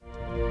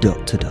The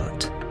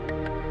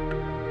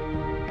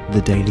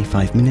daily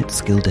 5-minute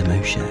skill demo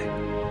show.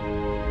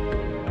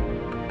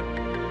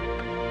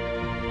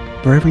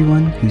 For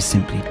everyone who's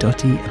simply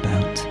dotty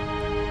about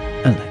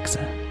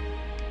Alexa.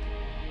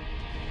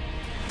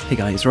 Hey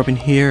guys, Robin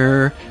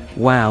here.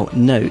 Wow,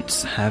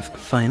 notes have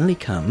finally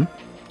come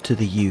to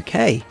the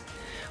UK,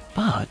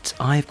 but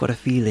I've got a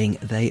feeling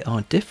they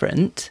are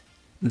different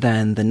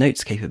than the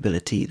notes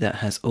capability that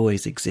has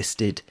always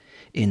existed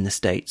in the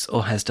States,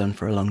 or has done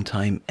for a long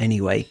time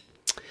anyway.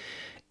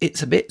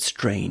 It's a bit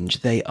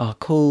strange. They are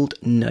called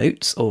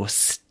notes or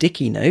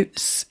sticky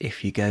notes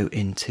if you go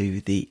into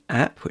the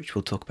app, which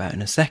we'll talk about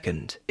in a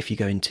second. If you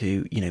go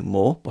into,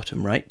 more,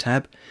 bottom right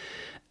tab,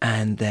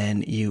 and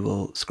then you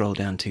will scroll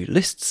down to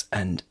lists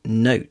and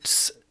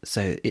notes.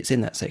 So it's in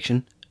that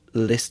section,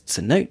 lists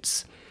and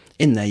notes.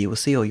 In there you will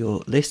see all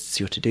your lists,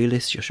 your to-do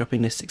lists, your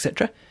shopping lists,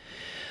 etc.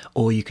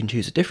 Or you can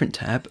choose a different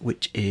tab,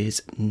 which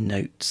is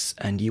notes,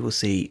 and you will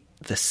see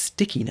the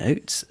sticky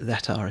notes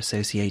that are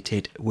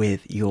associated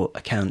with your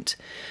account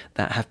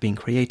that have been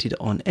created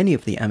on any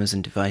of the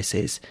Amazon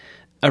devices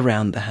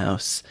around the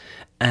house.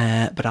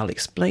 But I'll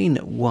explain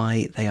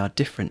why they are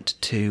different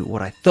to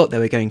what I thought they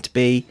were going to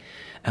be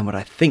and what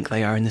I think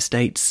they are in the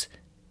States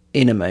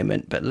in a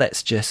moment. But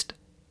let's just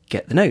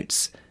get the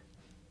notes.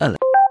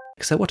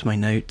 Alexa, what are my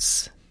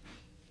notes?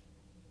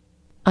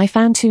 I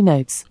found 2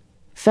 notes.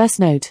 First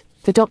note,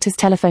 the doctor's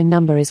telephone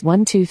number is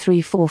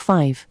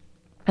 12345.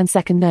 And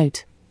second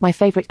note, my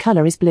favourite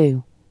colour is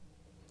blue.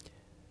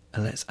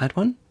 Let's add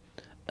one.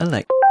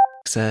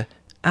 Alexa,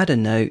 add a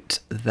note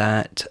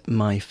that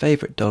my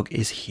favourite dog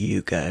is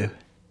Hugo.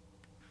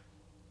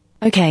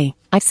 Okay,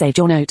 I've saved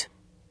your note.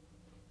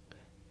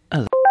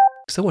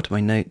 Alexa, what are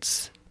my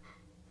notes?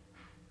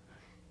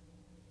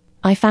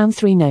 I found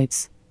 3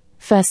 notes.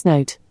 First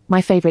note,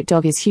 my favourite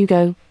dog is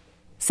Hugo.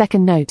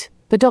 Second note,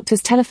 the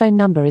doctor's telephone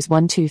number is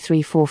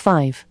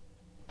 12345.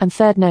 And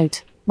third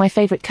note, my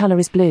favourite colour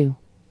is blue.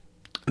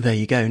 There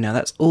you go. Now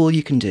that's all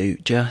you can do.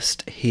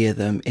 Just hear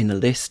them in a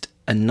list,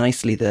 and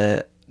nicely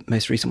the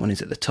most recent one is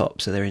at the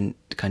top, so they're in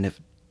kind of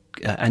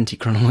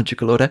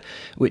anti-chronological order,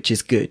 which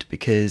is good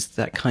because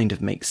that kind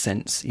of makes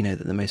sense,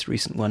 that the most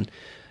recent one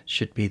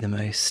should be the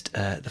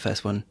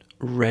first one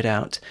read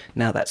out.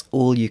 Now that's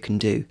all you can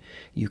do.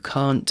 You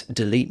can't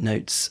delete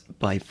notes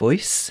by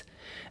voice,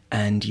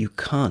 and you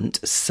can't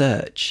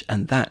search,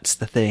 and that's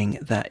the thing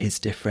that is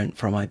different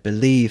from, I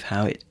believe,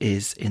 how it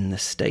is in the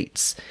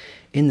States.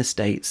 In the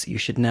States, you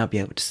should now be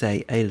able to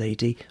say,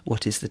 A-lady,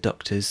 what is the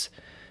doctor's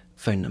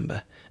phone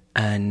number?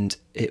 And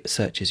it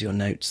searches your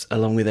notes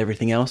along with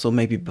everything else, or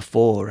maybe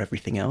before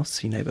everything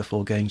else,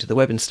 before going to the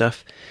web and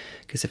stuff.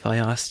 Because if I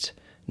asked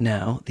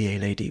now the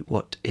A-lady,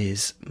 what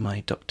is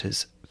my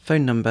doctor's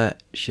phone number,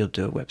 she'll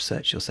do a web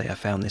search. She'll say, I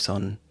found this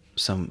on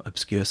some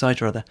obscure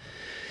site or other.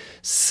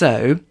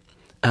 So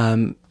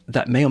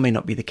that may or may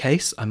not be the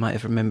case. I might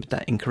have remembered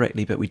that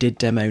incorrectly, but we did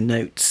demo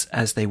notes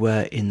as they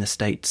were in the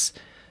States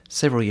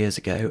several years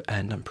ago,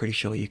 and I'm pretty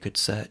sure you could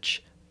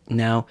search.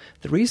 Now,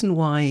 the reason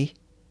why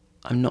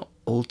I'm not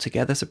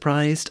altogether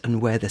surprised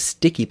and where the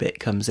sticky bit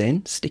comes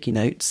in, sticky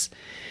notes,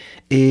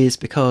 is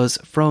because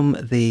from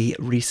the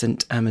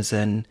recent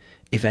Amazon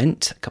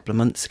event a couple of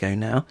months ago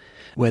now,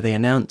 where they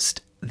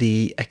announced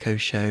the Echo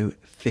Show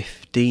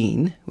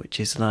 15, which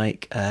is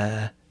like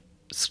a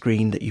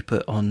screen that you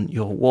put on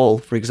your wall,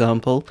 for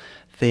example,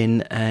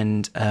 thin,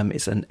 and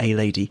it's an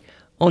A-lady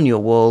on your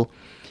wall.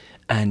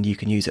 And you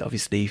can use it,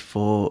 obviously,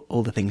 for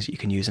all the things that you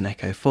can use an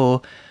Echo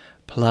for,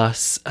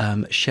 plus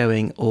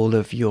showing all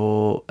of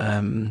your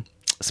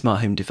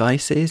smart home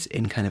devices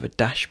in kind of a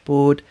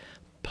dashboard,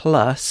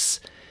 plus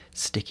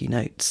sticky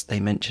notes. They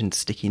mentioned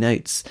sticky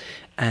notes.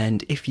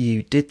 And if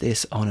you did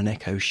this on an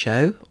Echo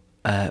Show,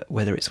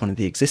 whether it's one of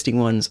the existing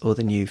ones or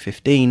the new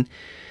 15,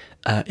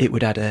 it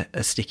would add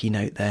a sticky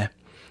note there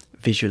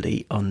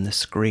visually on the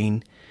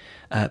screen.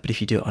 But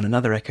if you do it on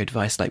another Echo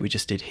device like we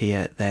just did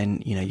here,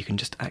 then you can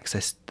just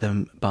access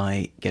them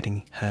by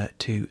getting her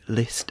to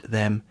list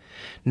them.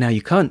 Now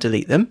you can't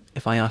delete them.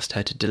 If I asked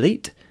her to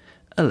delete,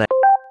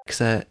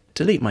 Alexa,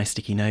 delete my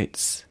sticky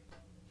notes.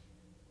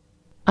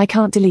 I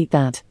can't delete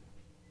that.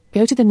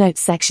 Go to the notes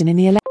section in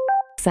the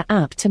Alexa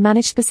app to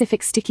manage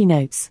specific sticky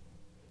notes.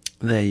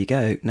 There you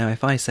go. Now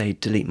if I say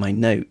delete my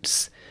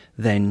notes,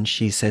 then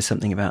she says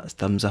something about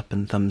thumbs up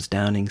and thumbs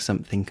downing,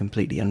 something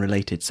completely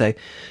unrelated. So,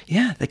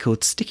 yeah, they're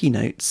called sticky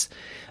notes,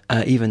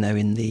 even though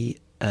in the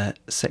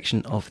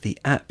section of the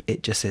app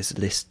it just says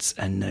lists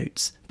and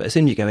notes. But as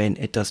soon as you go in,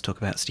 it does talk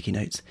about sticky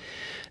notes.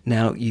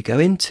 Now, you go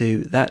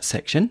into that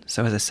section,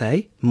 so as I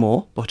say,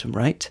 more, bottom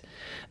right,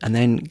 and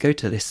then go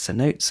to lists and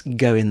notes,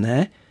 go in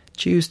there,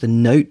 choose the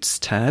notes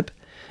tab,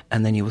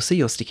 and then you will see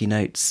your sticky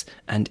notes,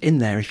 and in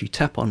there, if you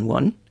tap on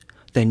one,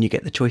 then you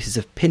get the choices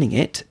of pinning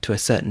it to a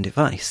certain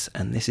device,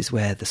 and this is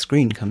where the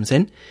screen comes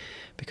in,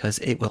 because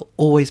it will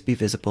always be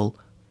visible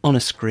on a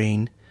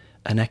screen,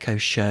 an Echo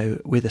Show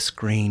with a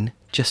screen,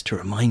 just to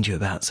remind you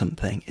about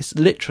something. It's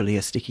literally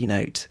a sticky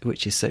note,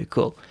 which is so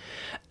cool.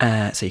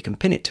 So you can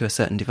pin it to a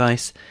certain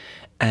device,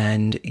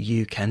 and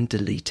you can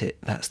delete it.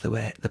 That's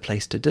the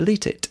place to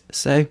delete it.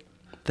 So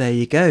there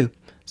you go.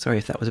 Sorry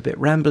if that was a bit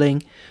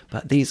rambling,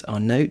 but these are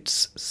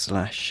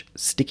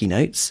notes/sticky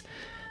notes.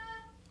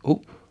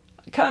 Oh,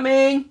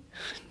 coming!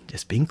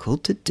 Just being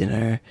called to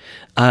dinner.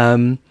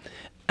 And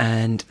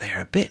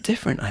they're a bit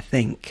different, I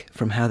think,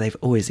 from how they've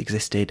always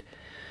existed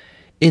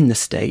in the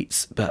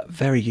States, but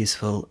very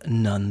useful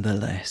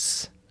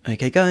nonetheless.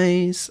 Okay,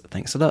 guys,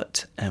 thanks a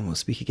lot, and we'll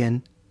speak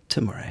again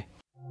tomorrow.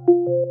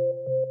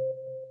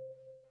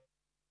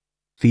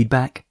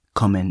 Feedback,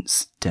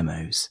 comments,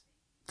 demos.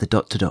 The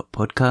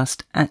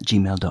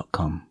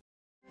podcast@gmail.com.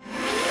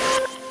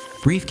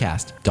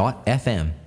 Briefcast.fm